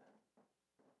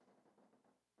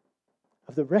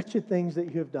of the wretched things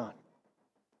that you have done.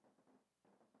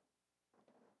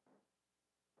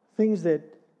 Things that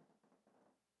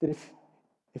if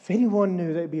anyone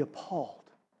knew, they'd be appalled.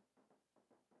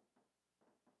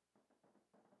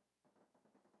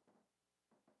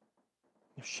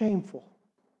 They're shameful.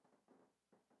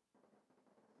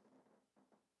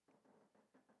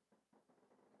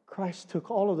 Christ took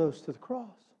all of those to the cross.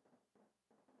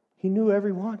 He knew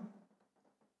every one.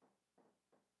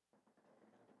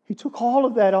 He took all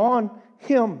of that on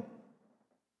Him.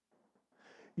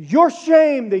 Your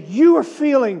shame that you are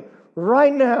feeling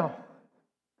right now,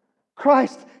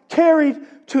 Christ carried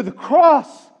to the cross.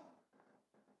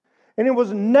 And it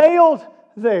was nailed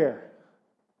there.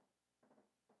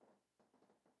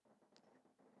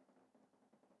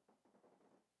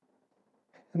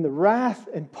 And the wrath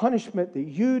and punishment that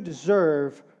you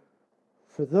deserve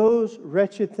for those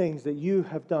wretched things that you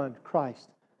have done, Christ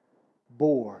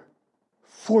bore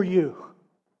for you.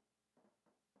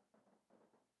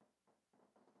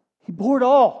 He bore it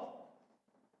all.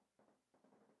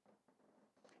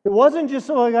 It wasn't just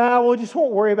like, we just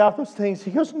won't worry about those things.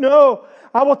 He goes, no,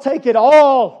 I will take it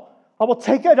all. I will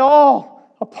take it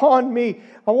all upon me.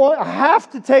 I have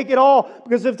to take it all,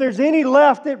 because if there's any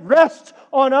left, it rests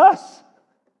on us.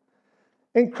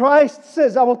 And Christ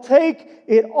says, I will take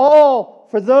it all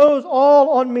for those, all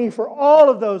on me, for all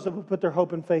of those that will put their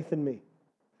hope and faith in me.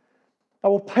 I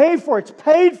will pay for it. It's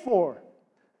paid for.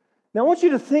 Now I want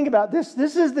you to think about this.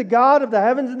 This is the God of the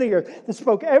heavens and the earth that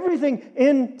spoke everything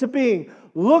into being,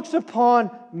 looks upon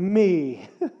me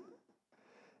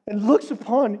and looks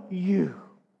upon you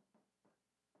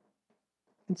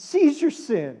and sees your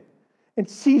sin and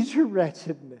sees your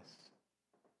wretchedness.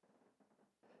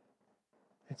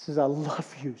 It says, I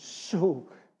love you so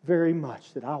very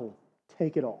much that I will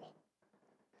take it all.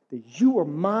 That you are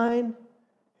mine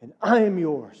and I am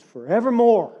yours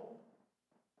forevermore.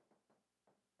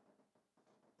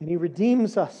 And He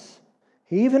redeems us.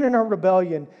 Even in our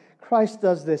rebellion, Christ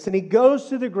does this. And He goes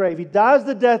to the grave. He dies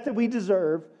the death that we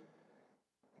deserve.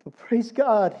 But praise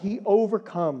God, He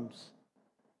overcomes.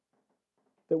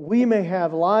 That we may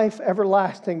have life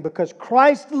everlasting. Because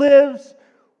Christ lives,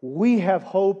 we have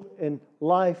hope and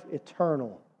life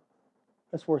eternal.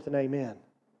 That's worth an amen.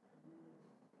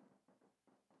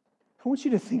 I want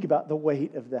you to think about the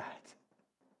weight of that.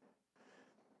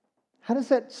 How does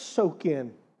that soak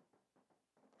in?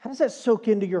 How does that soak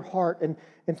into your heart and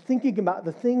thinking about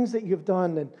the things that you've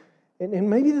done and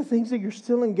maybe the things that you're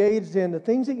still engaged in, the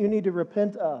things that you need to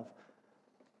repent of?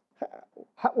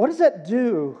 What does that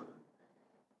do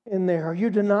in there? Are you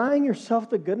denying yourself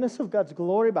the goodness of God's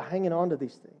glory by hanging on to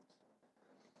these things?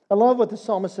 I love what the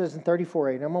psalmist says in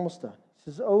 34:8. I'm almost done.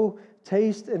 He says, "Oh,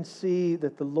 taste and see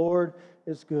that the Lord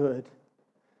is good.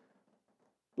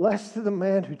 Blessed is the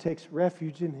man who takes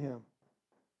refuge in Him."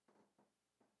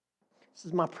 This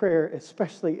is my prayer,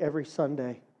 especially every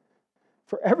Sunday.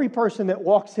 For every person that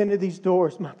walks into these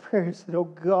doors, my prayer is that, oh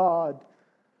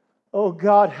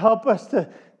God, help us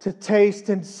to taste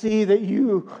and see that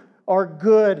You are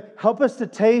good. Help us to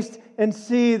taste and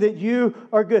see that You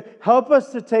are good. Help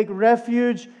us to take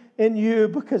refuge in You,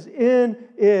 because in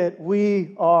it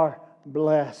we are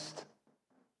blessed.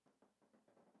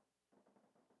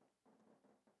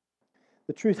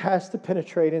 The truth has to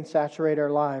penetrate and saturate our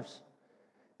lives.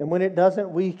 And when it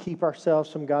doesn't, we keep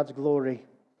ourselves from God's glory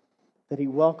that He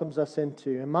welcomes us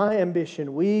into. And my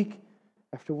ambition, week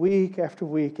after week after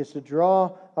week, is to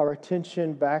draw our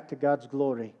attention back to God's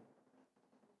glory.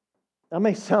 I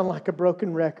may sound like a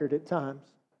broken record at times,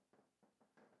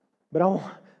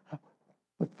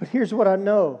 but here's what I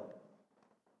know.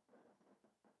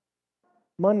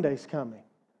 Monday's coming.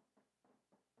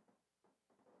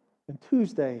 And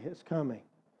Tuesday is coming.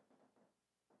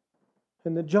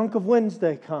 And the junk of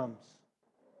Wednesday comes.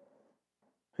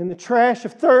 And the trash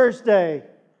of Thursday.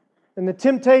 And the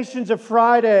temptations of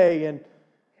Friday. And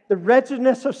the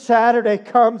wretchedness of Saturday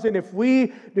comes. And if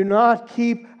we do not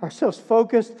keep ourselves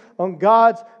focused on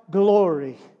God's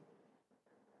glory,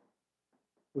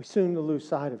 we soon lose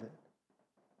sight of it.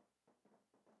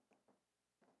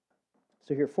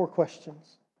 So here are 4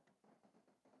 questions.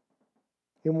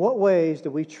 In what ways do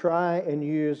we try and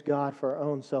use God for our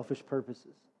own selfish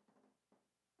purposes?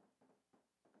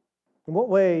 In what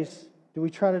ways do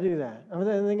we try to do that? I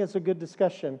think it's a good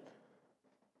discussion.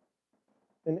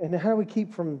 And how do we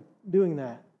keep from doing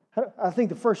that? I think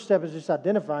the first step is just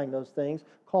identifying those things,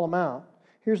 call them out.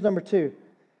 Here's number 2.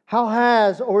 How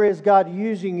has or is God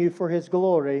using you for His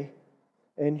glory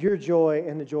and your joy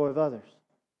and the joy of others?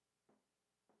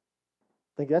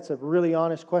 I think that's a really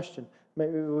honest question.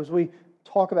 Maybe as we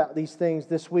talk about these things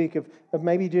this week, of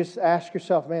maybe just ask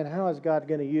yourself, man, how is God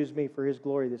going to use me for His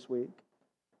glory this week?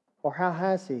 Or how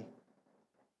has He?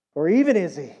 Or even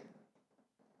is He?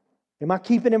 Am I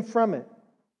keeping Him from it?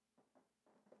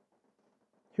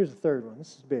 Here's the third one.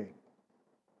 This is big.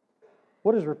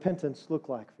 What does repentance look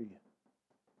like for you?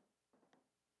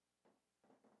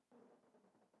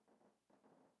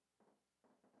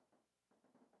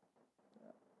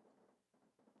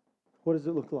 What does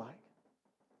it look like?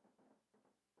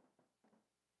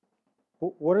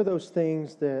 What are those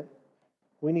things that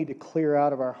we need to clear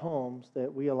out of our homes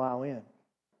that we allow in?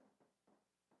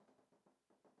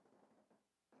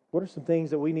 What are some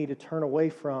things that we need to turn away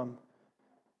from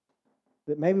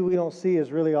that maybe we don't see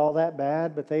as really all that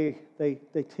bad, but they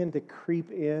tend to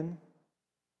creep in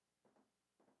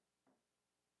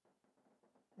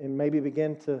and maybe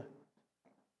begin to,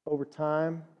 over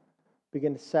time,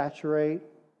 begin to saturate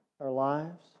our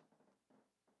lives?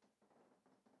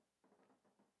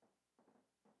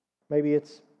 Maybe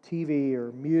it's TV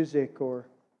or music or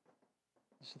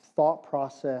just a thought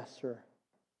process or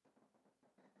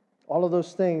all of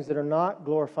those things that are not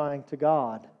glorifying to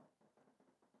God,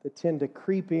 that tend to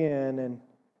creep in and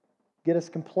get us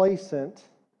complacent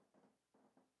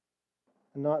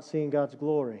and not seeing God's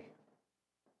glory.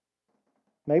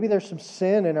 Maybe there's some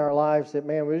sin in our lives that,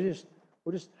 man, we're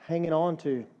just hanging on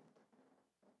to.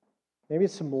 Maybe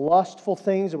it's some lustful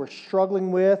things that we're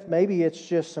struggling with. Maybe it's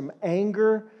just some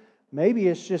anger. Maybe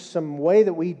it's just some way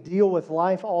that we deal with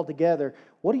life altogether.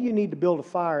 What do you need to build a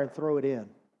fire and throw it in?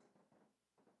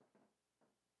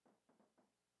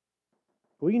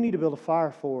 What do you need to build a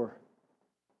fire for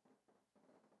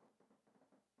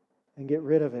and get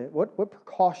rid of it? What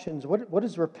precautions, what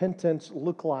does repentance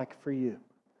look like for you?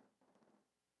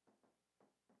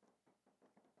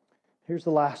 Here's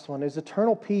the last one. Is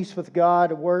eternal peace with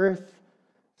God worth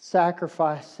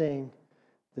sacrificing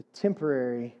the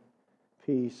temporary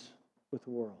peace with the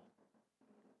world?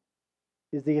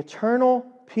 Is the eternal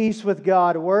peace with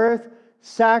God worth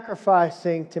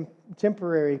sacrificing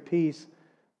temporary peace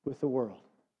with the world?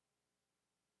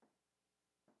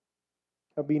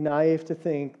 I'd be naive to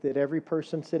think that every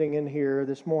person sitting in here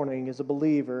this morning is a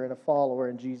believer and a follower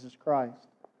in Jesus Christ.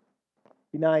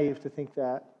 Be naive to think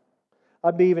that.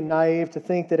 I'd be even naive to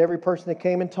think that every person that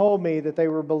came and told me that they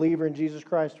were a believer in Jesus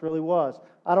Christ really was.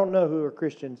 I don't know who are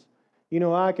Christians. You know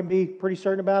who I can be pretty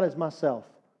certain about is myself.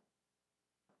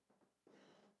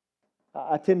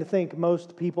 I tend to think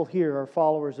most people here are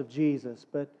followers of Jesus,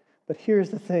 but here's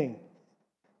the thing.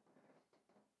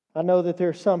 I know that there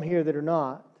are some here that are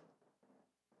not.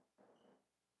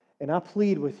 And I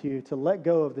plead with you to let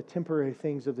go of the temporary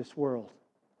things of this world.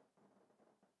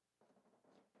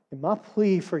 And my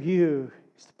plea for you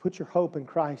is to put your hope in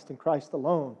Christ and Christ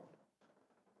alone.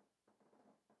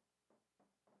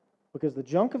 Because the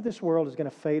junk of this world is going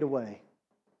to fade away.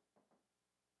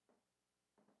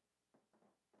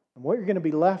 And what you're going to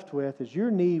be left with is your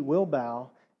knee will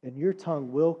bow and your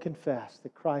tongue will confess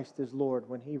that Christ is Lord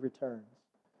when He returns.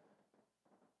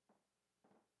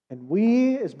 And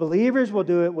we as believers will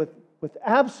do it with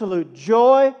absolute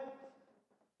joy.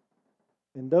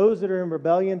 And those that are in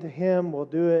rebellion to Him will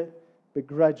do it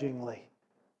begrudgingly.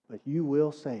 But you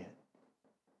will say it.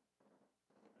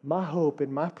 My hope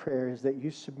and my prayer is that you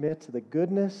submit to the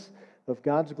goodness of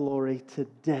God's glory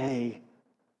today.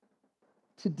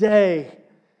 Today.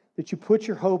 That you put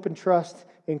your hope and trust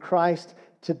in Christ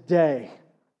today.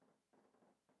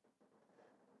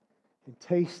 And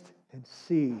taste and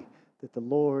see that the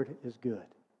Lord is good.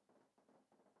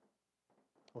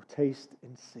 Or taste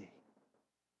and see.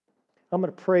 I'm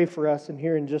going to pray for us in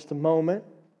here in just a moment.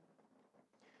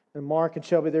 And Mark and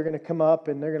Shelby, they're going to come up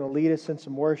and they're going to lead us in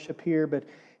some worship here. But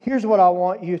here's what I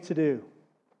want you to do.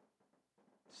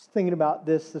 Just thinking about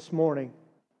this morning.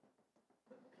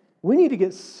 We need to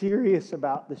get serious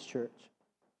about this church.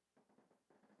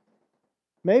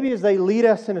 Maybe as they lead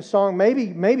us in a song,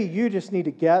 maybe you just need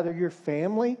to gather your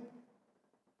family.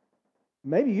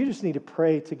 Maybe you just need to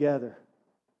pray together.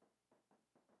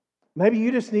 Maybe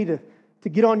you just need to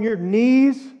get on your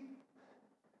knees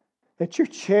at your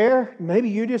chair. Maybe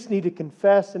you just need to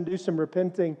confess and do some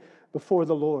repenting before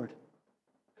the Lord.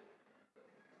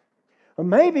 Or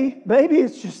maybe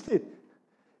it's just that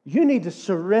you need to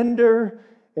surrender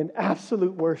in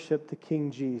absolute worship to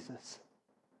King Jesus.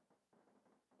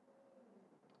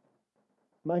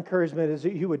 My encouragement is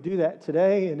that you would do that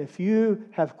today. And if you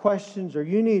have questions or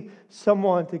you need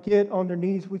someone to get on their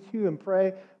knees with you and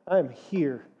pray, I am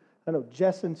here. I know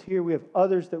Jessen's here. We have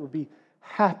others that would be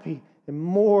happy and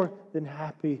more than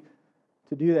happy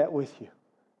to do that with you.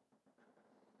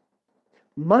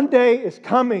 Monday is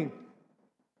coming.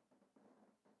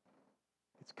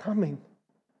 It's coming.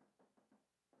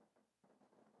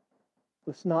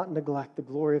 Let's not neglect the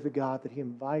glory of the God that He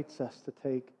invites us to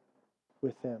take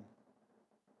with Him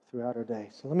throughout our day.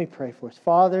 So let me pray for us.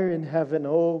 Father in heaven,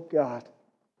 oh God,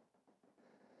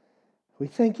 we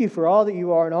thank You for all that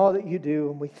You are and all that You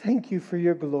do, and we thank You for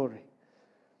Your glory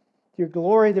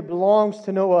that belongs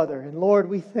to no other. And Lord,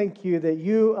 we thank You that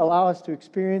You allow us to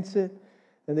experience it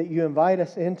and that You invite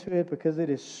us into it because it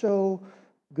is so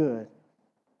good.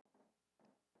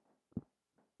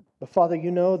 But Father, You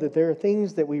know that there are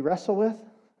things that we wrestle with,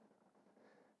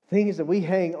 things that we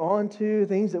hang on to,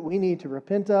 things that we need to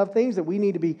repent of, things that we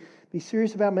need to be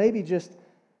serious about, maybe just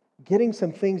getting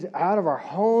some things out of our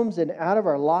homes and out of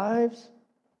our lives.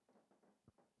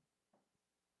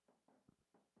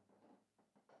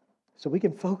 So we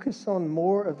can focus on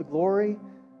more of the glory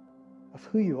of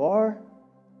who You are.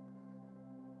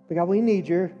 But God, we need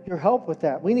Your help with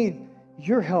that. We need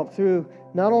Your help through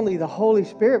not only the Holy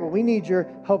Spirit, but we need Your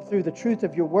help through the truth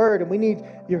of Your Word, and we need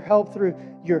Your help through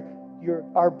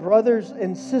our brothers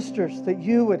and sisters, that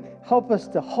You would help us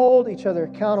to hold each other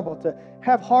accountable, to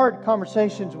have hard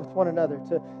conversations with one another,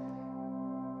 to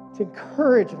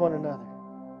encourage one another,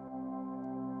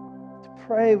 to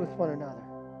pray with one another.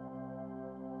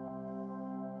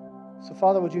 So,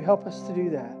 Father, would You help us to do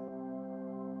that?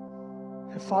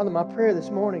 And Father, my prayer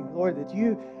this morning, Lord,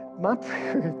 my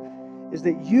prayer is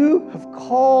that You have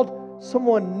called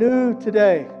someone new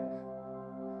today.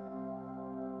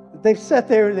 That they've sat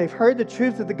there and they've heard the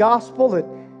truth of the gospel,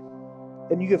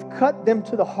 and You have cut them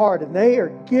to the heart, and they are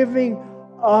giving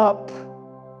up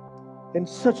in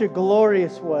such a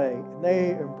glorious way, and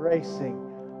they are embracing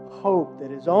hope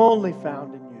that is only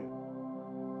found in You.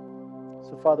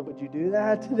 So, Father, would You do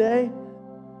that today?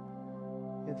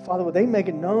 And Father, would they make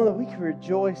it known that we can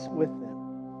rejoice with them?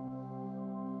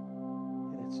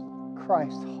 And it's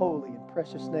Christ's holy and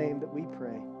precious name that we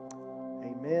pray.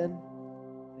 Amen.